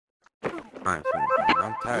I'm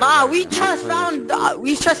tired. Nah, we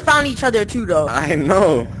just found each other too, though. I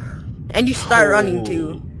know. And you start running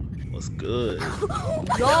too. What's good?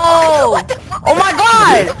 Yo! Oh my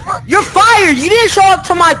God! You're fired! You didn't show up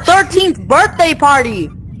to my 13th birthday party.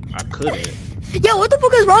 I couldn't. Yo, what the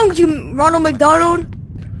fuck is wrong with you, Ronald McDonald?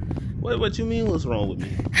 What you mean? What's wrong with me?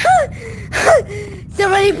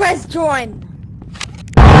 Somebody press join.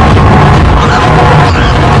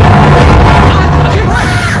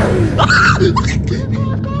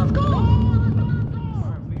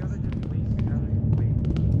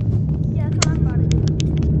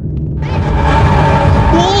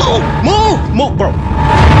 Move, bro.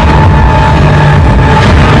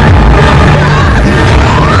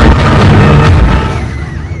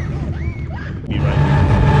 Be right.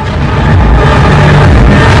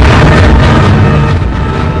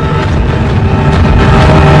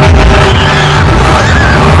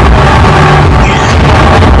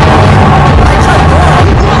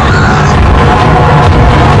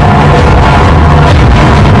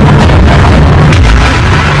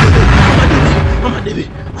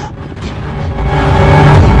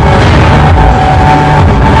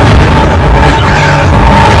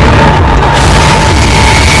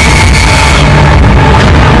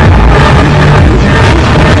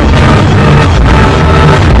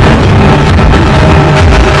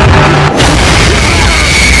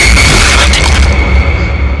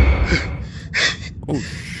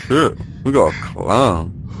 Shit, we got a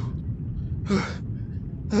clown.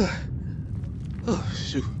 Oh,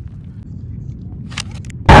 shoot.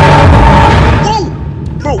 Oh!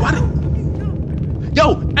 Bro, why did...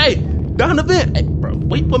 Yo, hey! Down the vent! Hey, bro,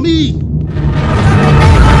 wait for me!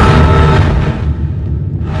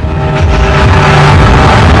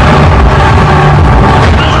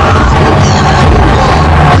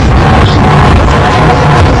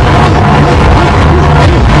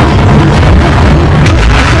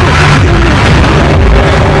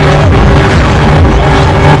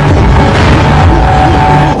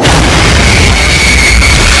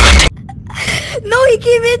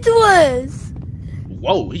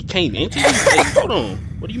 Whoa, he came into you? Hey, hold on.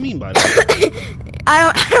 What do you mean by that?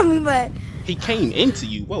 I don't mean by that. He came into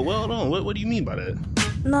you? Whoa, well, hold on. What do you mean by that?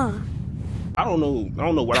 No. I don't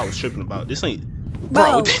know what I was tripping about. This ain't...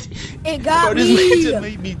 Bro, it got this me. man just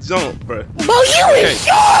made me jump, bro. Bro, you is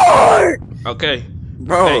short! Okay.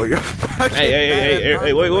 Bro, hey. you're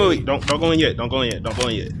Hey, wait. Don't go in yet. Don't go in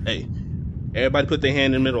yet. Hey. Everybody put their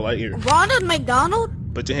hand in the middle right here. Ronald McDonald?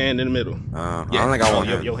 Put your hand in the middle. I don't think I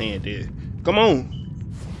want your hand did. Come on.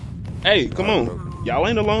 Hey, come on. Y'all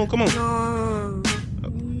ain't alone. Come on. No.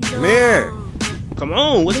 Come here. Come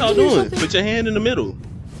on. What y'all doing? Put your hand in the middle.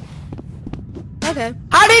 Okay.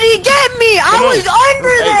 How did he get me? I was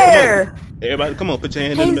under there. Everybody, come on. Put your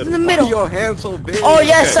hand Hands in the middle. Why your hand so big? Oh,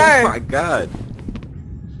 yes, sir. Oh, my God.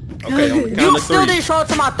 Okay, on the count You of still three. didn't show up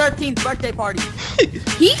to my 13th birthday party.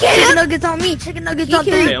 He can't. Chicken nuggets on me. Chicken nuggets on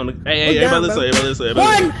Hey, three. hey, everybody listen.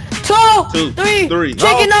 1, 2, 3.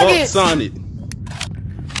 Chicken nuggets. Sonic.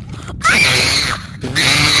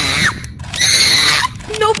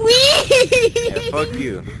 No, please. Yeah, fuck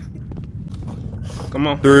you. Come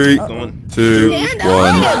on. 3, Going. 2,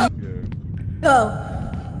 1. Go.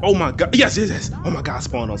 Oh my God. Yes. Oh my God. I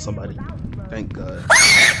spawned on somebody. Thank God.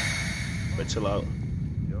 But chill out.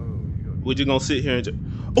 Would you gonna sit here and just...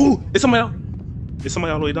 Oh, it's somebody else. It's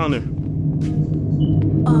somebody all the way down there.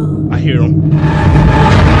 I hear him.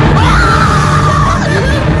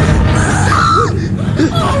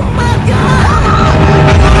 Oh my God.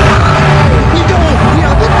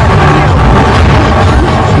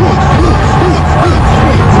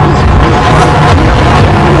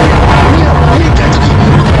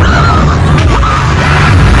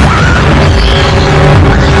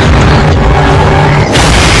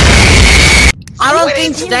 I don't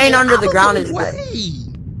think staying under the ground is good.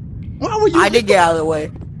 Why were you? I did get out of the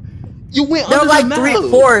way. You went There under were the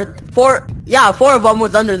like map. four. Yeah, 4 of them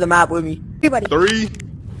was under the map with me. Everybody. 3.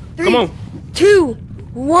 Come on. 2,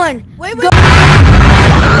 1. Wait. Go.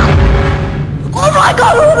 Oh my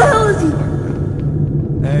God! Who the hell is he?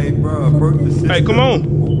 Hey, bro, I broke the system. Hey, come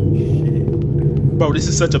on. Bro, this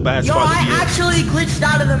is such a bad Yo, spot to I be in. actually glitched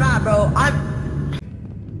out of the map, bro.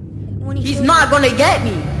 He's not gonna get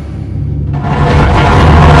me.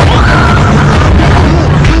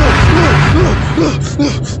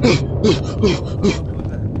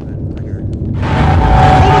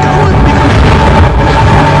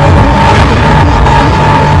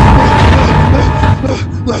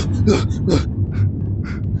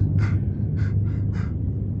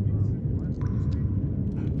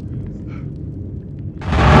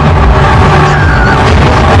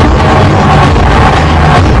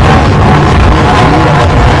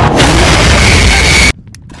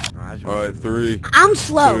 3, I'm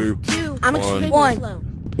slow. 2, I'm one. extremely slow.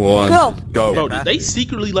 1. Go. Go. Bro, did they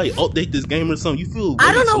secretly like update this game or something? You feel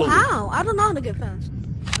I don't know slower. how. I don't know how to get fast.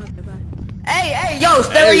 Okay, bye. Hey, yo,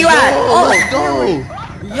 stay where you at. Let's go.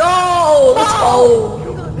 Yo, let's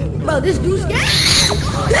go. Bro, this dude's gay.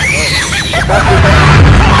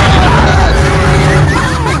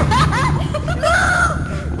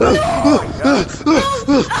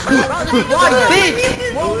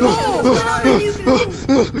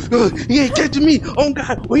 He ain't catching me. Oh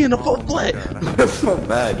God, we in the full flat. That's so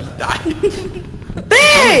bad. He died.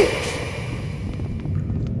 Bitch!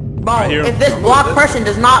 Bro, if this block person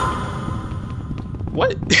does not...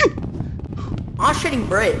 What? I'm shitting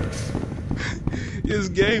bricks. This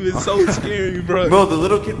game is so scary, bro. Bro, the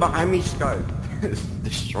little kid behind me just got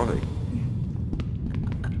destroyed.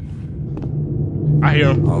 I hear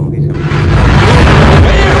him. Oh, he's coming.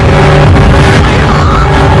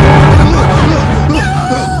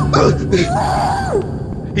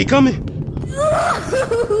 He coming.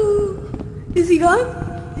 Is he gone?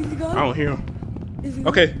 Is he gone? I don't hear him. Is he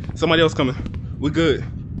gone? Okay, somebody else coming. We good.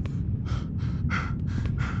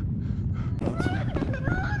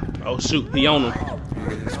 Oh shoot, he on him.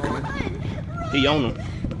 He on him.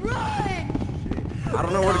 Run! I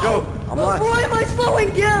don't know where to go. I'm lost. Why am I slowing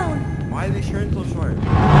down? Why are they sharing so short?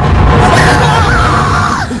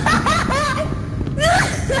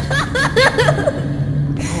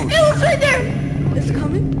 It was right there. It's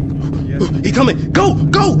coming. He coming. Go,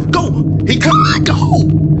 go, go. He coming. Go.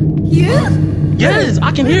 Yes. Yes,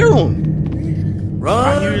 I can hear him. Run.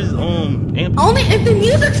 I hear his amp. Only if the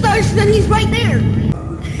music starts, then he's right there.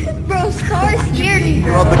 Bro, Star scared me.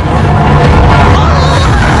 You're on the corner.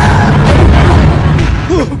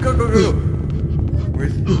 Go, go, go.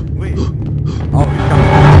 Where's... Wait. Oh,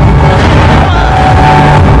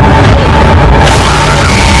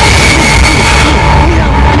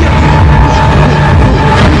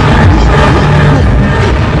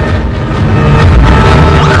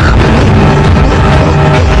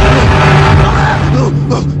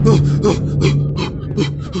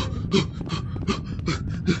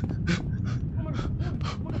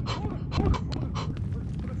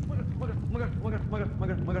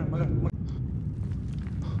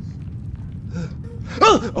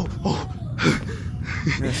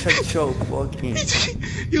 he's Shut your fucking...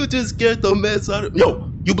 You just scared the mess out of me.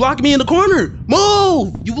 Yo, you blocked me in the corner.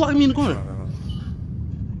 Move! You blocked me in the corner.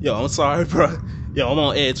 Yo, I'm sorry, bro. Yo, I'm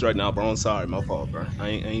on edge right now, bro. I'm sorry. My fault, bro. I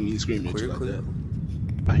ain't mean screaming at you like that.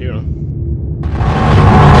 I hear him.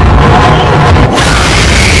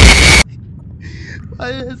 My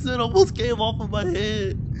headset almost came off of my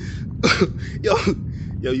head. Yo,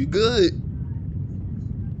 you good?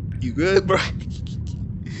 You good, bro?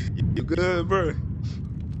 You good, bro?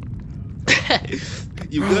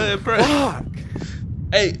 You good, bro? Fuck.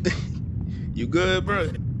 Hey, you good, bro?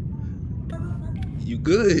 You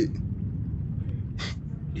good?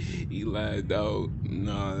 He lied, dog.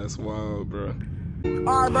 Nah, that's wild, bro.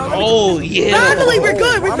 Alright, bro. Oh yeah. Finally, we're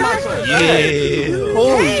good. We're back. Yeah. Hey,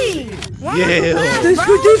 Yeah. this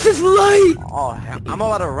reduces light. Oh, I'm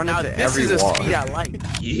about to run into every wall. speed I like.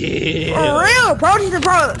 Yeah. For real, bro. This is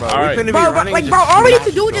bro. Bro, All right. we couldn't be Bro, running like, just bro, all we need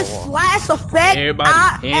to smash do the is wall. slash effect.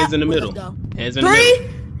 Everybody, hands in the middle. Let's go. Hands in the 3. middle.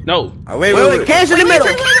 No. Wait, Hands in the middle.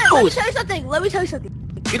 Get Let me tell you something.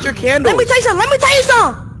 your candle. Let me tell you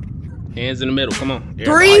something. Hands in the middle. Come on. 3,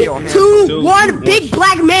 Everybody. 2, Two, 1. one. Big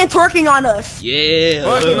black man twerking on us. Yeah.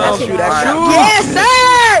 Fuck you, I'll shoot that shot. Yes,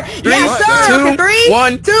 sir. Yes, sir. 2, 3,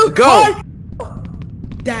 1, 2, go.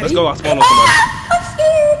 1. Daddy. Let's go. I'll spawn on somebody. I'm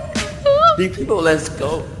scared. These people, let's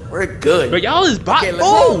go. We're good. But y'all is bot. Okay, let's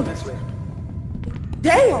Oh. go this way.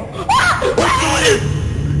 Damn.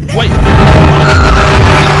 Wait.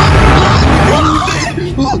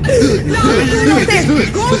 No, go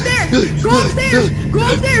upstairs. Go upstairs. Go upstairs. Go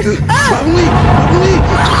upstairs.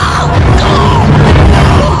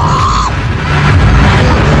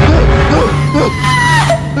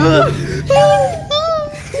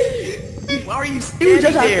 Why are you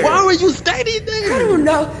standing there? Why were you standing I there? don't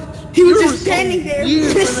know. He was just standing there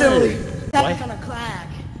weird, pissing. man. That was on a clack.